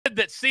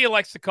that Sia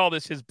likes to call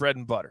this his bread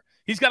and butter.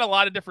 He's got a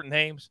lot of different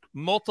names,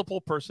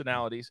 multiple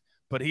personalities,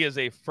 but he is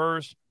a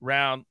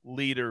first-round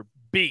leader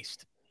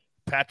beast.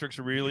 Patrick's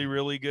really,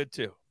 really good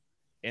too.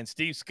 And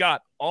Steve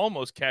Scott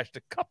almost cashed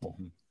a couple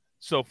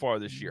so far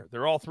this year.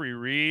 They're all three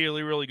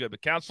really, really good.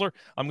 But, Counselor,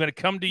 I'm going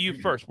to come to you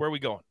first. Where are we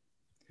going?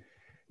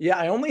 Yeah,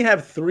 I only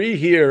have 3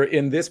 here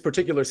in this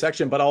particular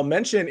section, but I'll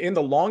mention in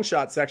the long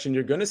shot section,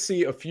 you're going to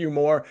see a few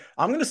more.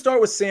 I'm going to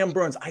start with Sam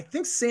Burns. I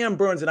think Sam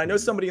Burns, and I know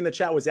somebody in the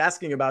chat was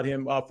asking about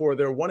him for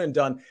their one and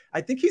done. I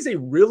think he's a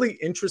really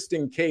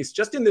interesting case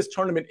just in this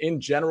tournament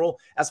in general.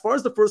 As far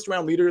as the first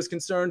round leader is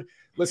concerned,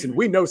 listen,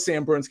 we know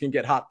Sam Burns can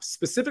get hot,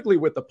 specifically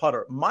with the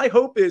putter. My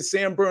hope is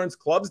Sam Burns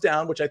clubs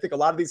down, which I think a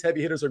lot of these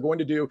heavy hitters are going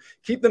to do,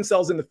 keep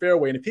themselves in the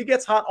fairway. And if he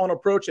gets hot on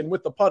approach and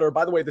with the putter,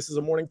 by the way, this is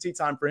a morning tee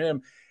time for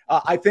him,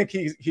 I think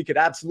he could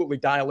absolutely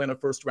dial in a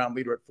first-round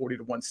leader at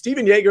 40-1.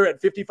 Steven Yeager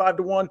at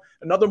 55-1,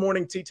 another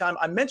morning tee time.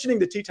 I'm mentioning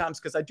the tee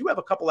times because I do have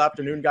a couple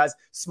afternoon guys,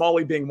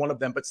 Smalley being one of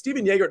them. But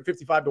Steven Yeager at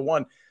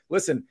 55-1,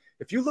 listen,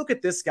 if you look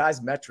at this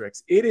guy's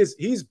metrics,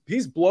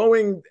 he's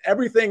blowing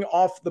everything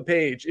off the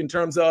page in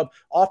terms of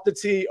off the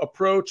tee,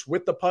 approach,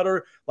 with the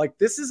putter. Like,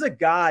 this is a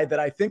guy that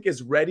I think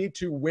is ready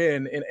to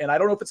win. And I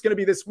don't know if it's going to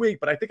be this week,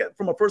 but I think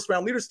from a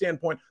first-round leader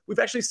standpoint, we've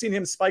actually seen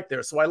him spike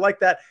there. So I like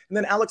that. And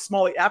then Alex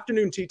Smalley,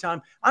 afternoon tee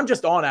time. I'm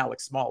just on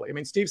Alex Smalley. I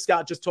mean, Steve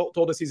Scott just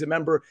told us he's a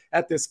member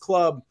at this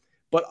club.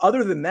 But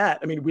other than that,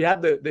 I mean, we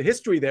have the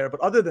history there. But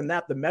other than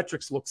that, the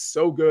metrics look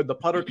so good. The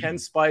putter can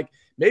spike.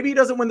 Maybe he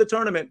doesn't win the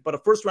tournament, but a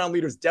first-round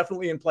leader is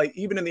definitely in play,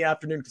 even in the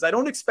afternoon, because I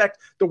don't expect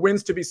the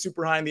wins to be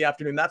super high in the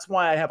afternoon. That's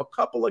why I have a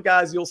couple of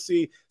guys you'll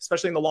see,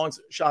 especially in the long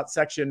shot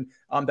section,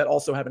 that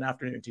also have an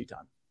afternoon tee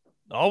time.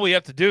 All we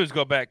have to do is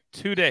go back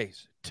 2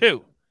 days,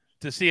 to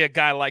see a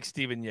guy like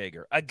Steven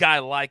Yeager, a guy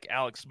like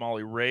Alex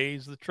Smalley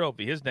raise the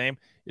trophy. His name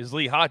is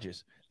Lee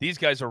Hodges. These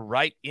guys are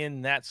right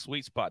in that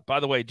sweet spot. By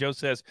the way, Joe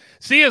says,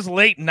 Sia's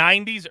late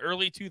 90s,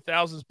 early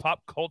 2000s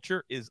pop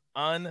culture is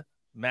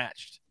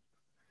unmatched.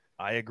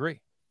 I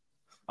agree.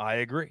 All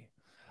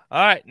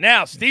right,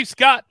 now, Steve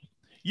Scott,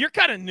 you're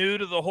kind of new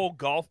to the whole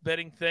golf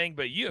betting thing,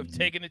 but you have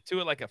taken it to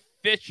it like a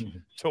fish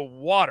to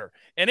water,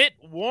 and it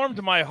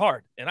warmed my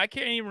heart. And I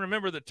can't even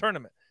remember the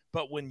tournament,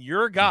 but when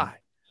your guy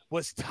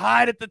was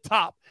tied at the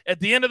top at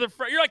the end of the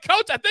front, you're like,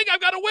 Coach, I think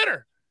I've got a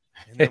winner.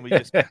 And then we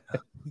just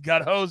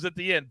got hosed at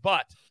the end.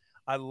 But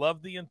I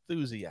love the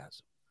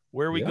enthusiasm.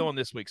 Where are we going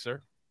this week,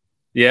 sir?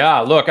 Yeah,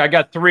 look, I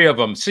got 3 of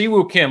them.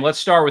 Siwoo Kim, let's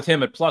start with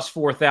him at plus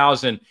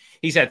 4,000.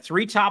 He's had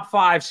 3 top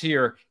 5s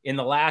here in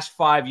the last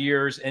 5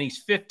 years, and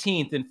he's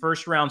 15th in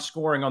first-round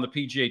scoring on the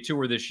PGA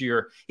Tour this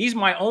year. He's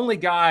my only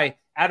guy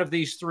out of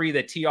these 3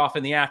 that tee off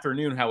in the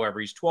afternoon, however.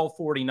 He's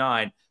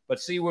 1249. But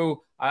Siwoo,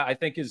 I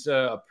think, is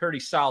a pretty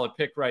solid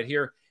pick right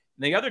here.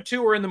 And the other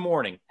 2 are in the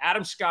morning.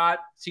 Adam Scott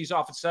tees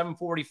off at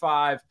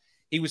 7:45.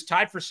 He was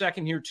tied for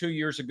second here 2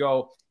 years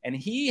ago, and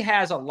he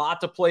has a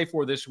lot to play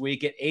for this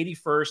week at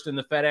 81st in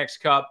the FedEx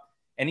Cup,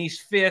 and he's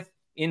 5th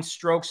in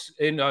strokes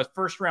in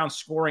first-round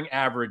scoring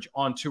average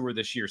on tour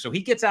this year. So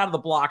he gets out of the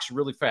blocks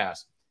really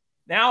fast.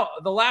 Now,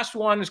 the last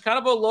one is kind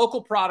of a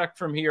local product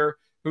from here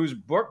who's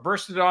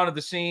bursted onto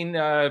the scene,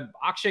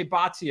 Akshay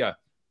Bhatia,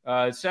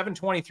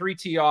 723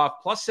 tee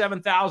off, plus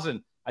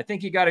 7,000. I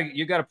think you got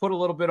to put a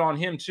little bit on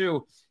him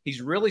too.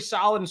 He's really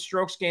solid in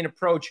strokes gain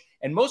approach.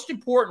 And most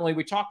importantly,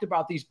 we talked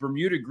about these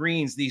Bermuda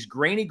greens, these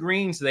grainy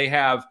greens they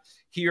have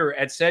here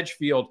at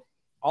Sedgefield.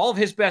 All of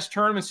his best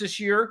tournaments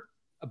this year,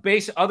 a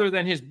base other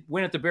than his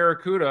win at the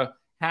Barracuda,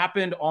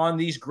 happened on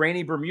these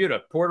grainy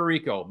Bermuda, Puerto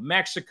Rico,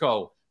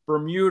 Mexico,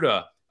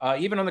 Bermuda,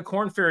 even on the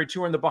Korn Ferry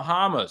Tour in the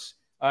Bahamas.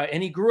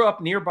 And he grew up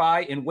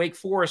nearby in Wake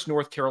Forest,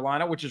 North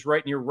Carolina, which is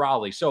right near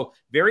Raleigh. So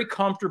very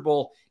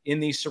comfortable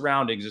in these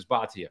surroundings is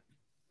Bhatia.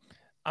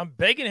 I'm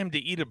begging him to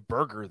eat a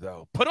burger,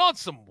 though. Put on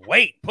some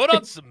weight. Put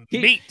on some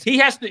meat. He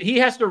has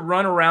to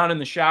run around in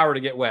the shower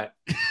to get wet.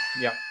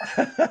 Yeah.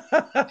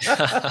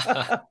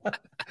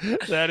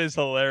 That is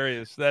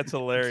hilarious. That's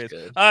hilarious.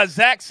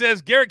 Zach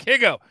says Garrick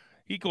Higo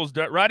equals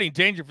Rodney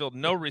Dangerfield.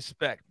 No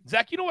respect.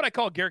 Zach, you know what I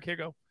call Garrick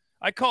Higo?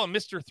 I call him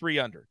Mr. 3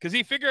 Under because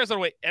he figures out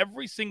a way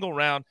every single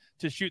round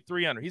to shoot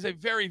 3 under. He's a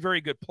very, very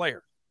good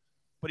player,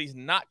 but he's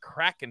not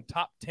cracking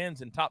top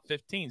 10s and top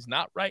 15s.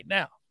 Not right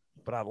now,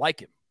 but I like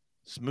him.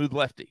 Smooth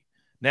lefty.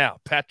 Now,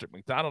 Patrick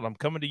McDonald, I'm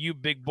coming to you,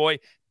 big boy.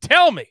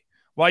 Tell me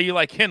why you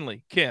like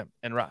Henley, Kim,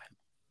 and Ryan.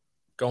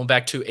 Going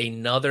back to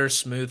another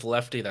smooth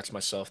lefty. That's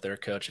myself there,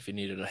 Coach, if you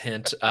needed a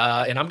hint.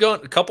 And I'm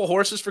going a couple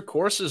horses for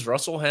courses.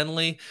 Russell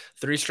Henley,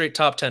 3 straight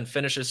top 10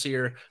 finishes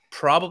here.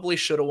 Probably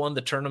should have won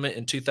the tournament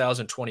in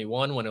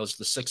 2021 when it was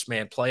the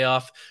 6-man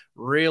playoff.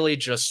 Really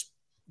just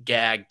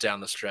gagged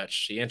down the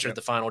stretch. He entered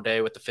the final day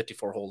with the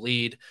 54-hole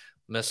lead.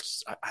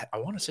 Missed, I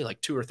want to say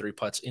like 2 or 3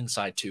 putts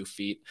inside 2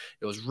 feet.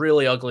 It was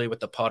really ugly with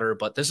the putter,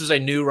 but this is a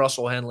new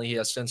Russell Henley. He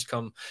has since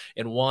come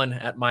and won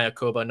at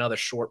Mayakoba, another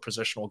short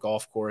positional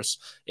golf course,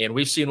 and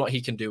we've seen what he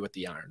can do with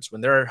the irons.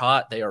 When they're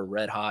hot, they are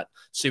red hot.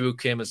 Siwoo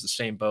Kim is the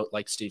same boat,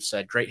 like Steve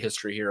said. Great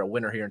history here, a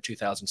winner here in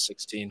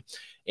 2016.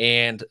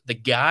 And the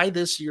guy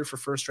this year for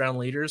first-round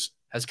leaders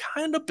has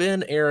kind of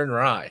been Aaron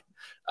Rai.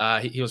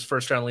 He was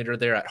first round leader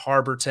there at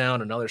Harbor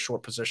Town, another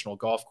short positional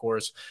golf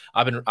course.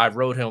 I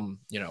rode him,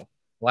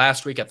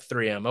 last week at the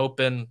 3M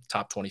Open,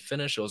 top 20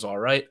 finish. It was all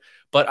right.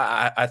 But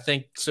I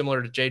think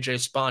similar to JJ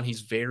Spawn,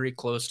 he's very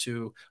close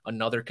to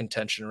another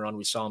contention run.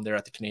 We saw him there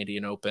at the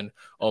Canadian Open,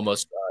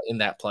 almost in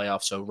that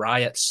playoff. So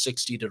Rye at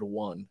 60 to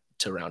 1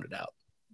 to round it out.